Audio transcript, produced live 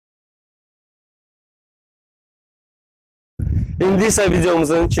İndi isə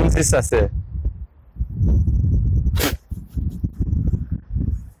videomuzun ikinci hissəsi.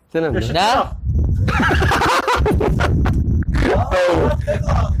 Denəm mi? Nə?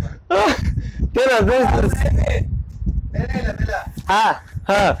 Denəm, Belə.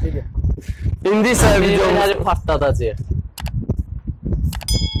 hə. İndi isə Meyvələri partladacaq.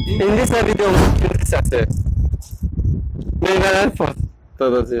 İndi isə videomuzun ikinci hissəsi. Meyvələri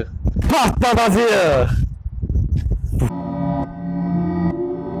partladacaq. Partladacaq!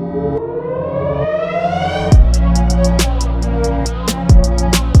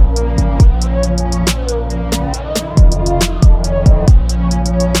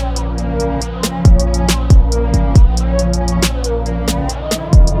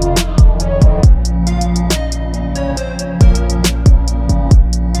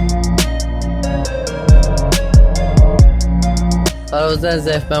 Qarpızdan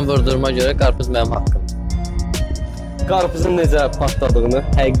zəif mən vurdurma görə qarpız mənim haqqımdır. Qarpızın necə partladığını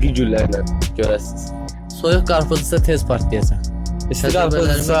həqiqi güllərlə görəsiniz. Soyuq qarpızsa tez partlayacaq. İsti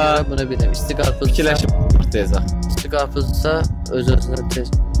qarpızsa bunu biləm. İsti qarpızsa fikirləşib partlayacaq. İsti qarpızsa öz-özünə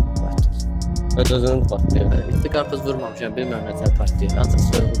tez partlayacaq. Öz-özünü partlayacaq. İsti qarpız vurmamışam, bilməm necə partlayır. Ancaq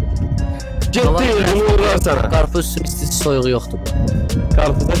soyuq olur. Getdi, bunu vururlar sana. Qarpız üçün istisi soyuğu yoxdur.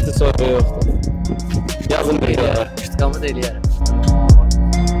 Qarpızda istisi soyuğu yoxdur. Yazın eləyərəm. İştiqamı da eləyərəm.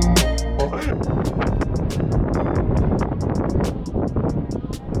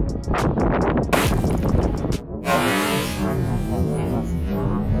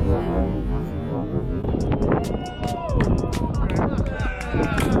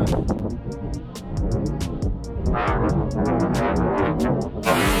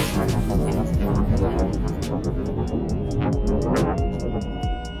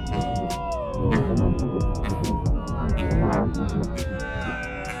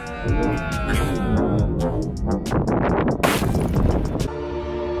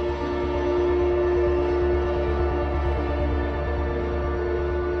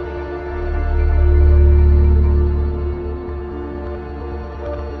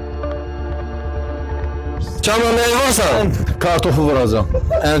 Kamran nəyi varsan? Kartofu vuracağım.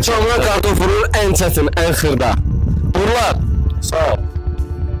 Kamran kartof vurur, ən çətin, ən xırda. Vurlar. Sağ ol.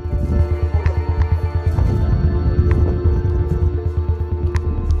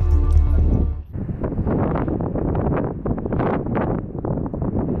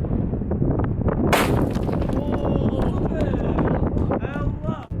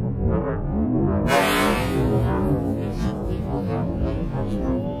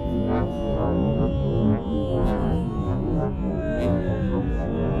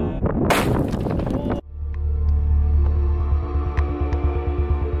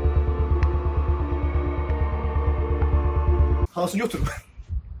 Hansı götürüm?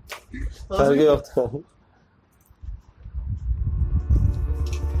 Fərqi yoxdur.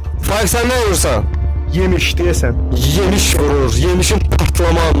 Faiq sən nə vurursan? Yemiş deyəsən. Yemiş vurur. Yemişin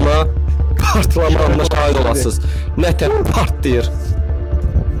partlamanına şahid olasınız. Nətər partlayır.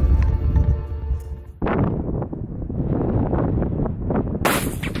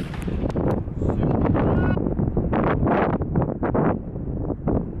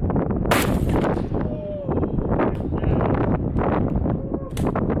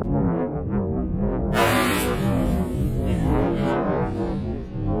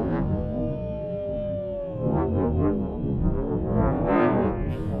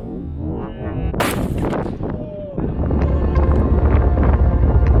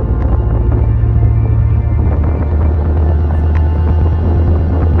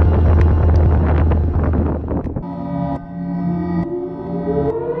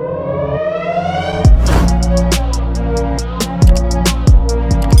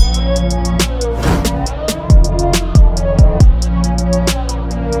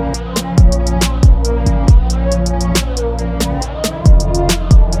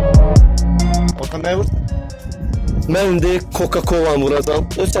 Mən indi Coca-Cola vuracam.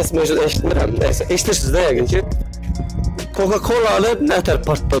 Öz səsimi eşitmirəm. Nəysə, eşitirsiniz də yəqin ki. Coca-Cola-lı nətər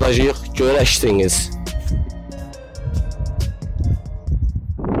partladacağıq görəşdiniz.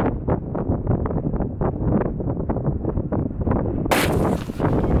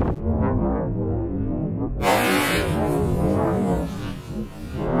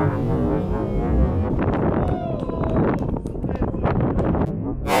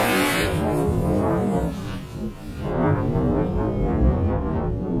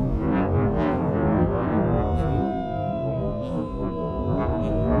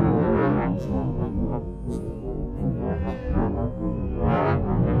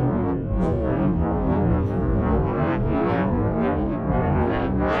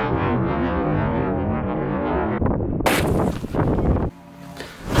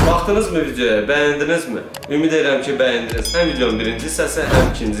 Baxdınızmı videoya, bəyəndinizmi? Ümid edirəm ki, bəyəndiniz. Həm videonun birinci hissəsi, həm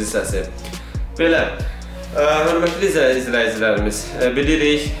ikinci hissəsi. Belə, hörmətli izləyicilərimiz,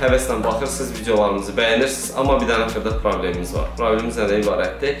 bilirik, həvəslə baxırsınız, videolarımızı bəyənirsiniz, amma bir dənə xırda problemimiz var. Problemimiz nədən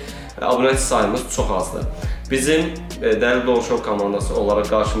ibarətdir? Abunəçi sayımız çox azdır. Bizim Dəli Dolu Show komandası olaraq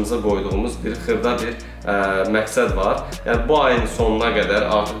qarşımıza qoyduğumuz bir xırda bir məqsəd var. Yəni, bu ayın sonuna qədər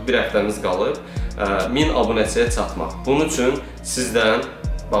artıq bir həftəmiz qalıb 1000 abunəçiyə çatmaq. Bunun üçün sizdən,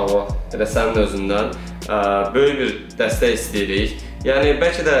 elə sənin özündən böyük bir dəstək istəyirik. Yəni,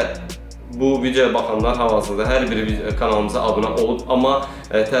 bəlkə də bu videoya baxanlar hal-hazırda hər biri kanalımıza abunə olub, amma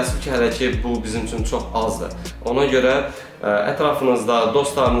təəssüf ki, hələ ki, bu bizim üçün çox azdır. Ona görə ətrafınızda,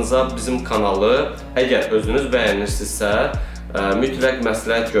 dostlarınıza bizim kanalı, əgər özünüz bəyənirsinizsə, mütləq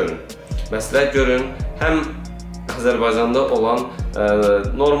məsləhət görün. Məsləhət görün, həm Azərbaycanda olan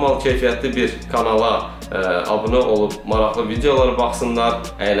normal keyfiyyətli bir kanala abunə olub, maraqlı videolara baxsınlar,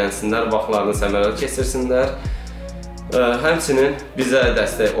 əylənsinlər, vaxtlarını səmərəli keçirsinlər. Həmçinin bizə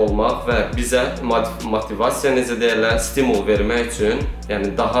dəstək olmaq və bizə motivasiya, necə deyərlər, stimul vermək üçün,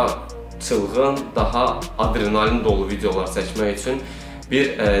 yəni daha çılğın, daha adrenalin dolu videolar çəkmək üçün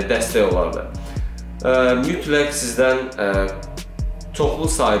bir dəstək olardı. Mütləq sizdən çoxlu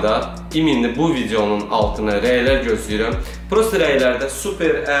sayda iminli bu videonun altına rəylər gözləyirəm. Prosta rəylərdə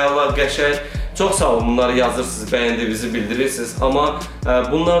super, əla, qəşəng, çox sağ olun, bunları yazırsınız, bəyəndiyinizi bildirirsiniz. Amma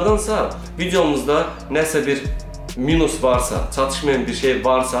bunlardansa videomuzda nəsə bir minus varsa, çatışmayan bir şey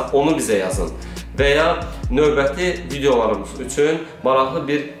varsa onu bizə yazın. Və ya növbəti videolarımız üçün maraqlı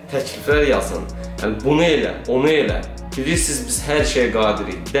bir təkliflər yazın. Yəni, bunu elə, onu elə. Bilirsiniz, biz hər şeyə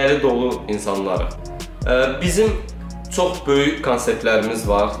qadirik, dəli dolu insanlarıq. Bizim çox böyük konseptlərimiz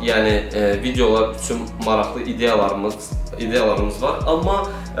var, yəni videolar üçün maraqlı ideyalarımız var. Amma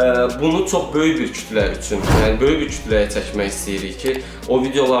bunu çox böyük bir kütlə üçün, yəni böyük bir kütləyə çəkmək istəyirik ki, o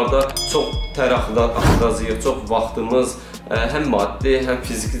videolarda çox tər axıdacağıq, çox vaxtımız, həm maddi, həm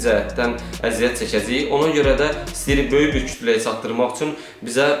fiziki cəhətdən əziyyət çəkəcəyik. Ona görə də istəyirik böyük bir kütləyə çatdırmaq üçün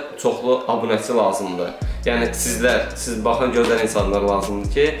bizə çoxlu abunəçi lazımdır. Yəni sizlər, siz baxan gözəl insanlar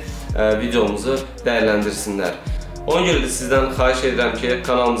lazımdır ki, videomuzu dəyərləndirsinlər. Ona görə də sizdən xahiş edirəm ki,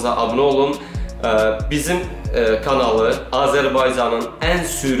 kanalımıza abunə olun. Bizim kanalı Azərbaycanın ən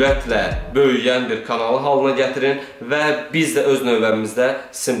sürətlə böyüyən bir kanalı halına gətirin və biz də öz növbəmizdə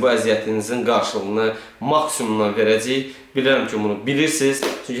sizin bu əziyyətinizin qarşılığını maksimumdan verəcəyik. Bilirəm ki, bunu bilirsiniz.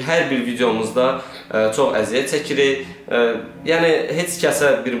 Çünki hər bir videomuzda çox əziyyət çəkirik. Yəni, heç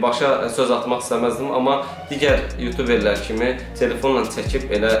kəsə birbaşa söz atmaq istəməzdim, amma digər youtuberlər kimi telefonla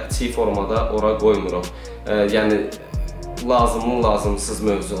çəkib elə çiğ formada ora qoymuruq. Yəni, lazımsız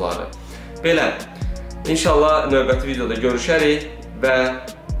mövzuları. Belə, İnşallah növbəti videoda görüşərik və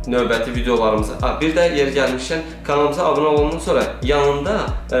növbəti videolarımıza... Bir də yeri gəlmişkən, kanalımıza abunə olandan sonra yanında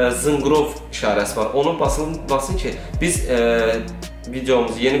zınqrov işarəsi var. Onu basın ki, biz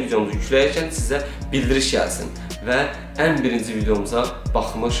yeni videomuzu yükləyərkən sizə bildiriş gəlsin və ən birinci videomuza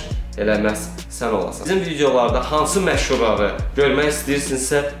baxmış eləməz sən olasan. Bizim videolarda hansı məşhurları görmək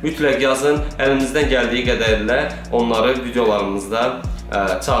istəyirsinizsə, mütləq yazın. Əlimizdən gəldiyi qədərlə onları videolarımızda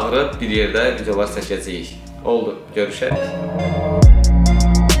çağırıb bir yerdə videolar çəkəcəyik. Oldu, görüşək.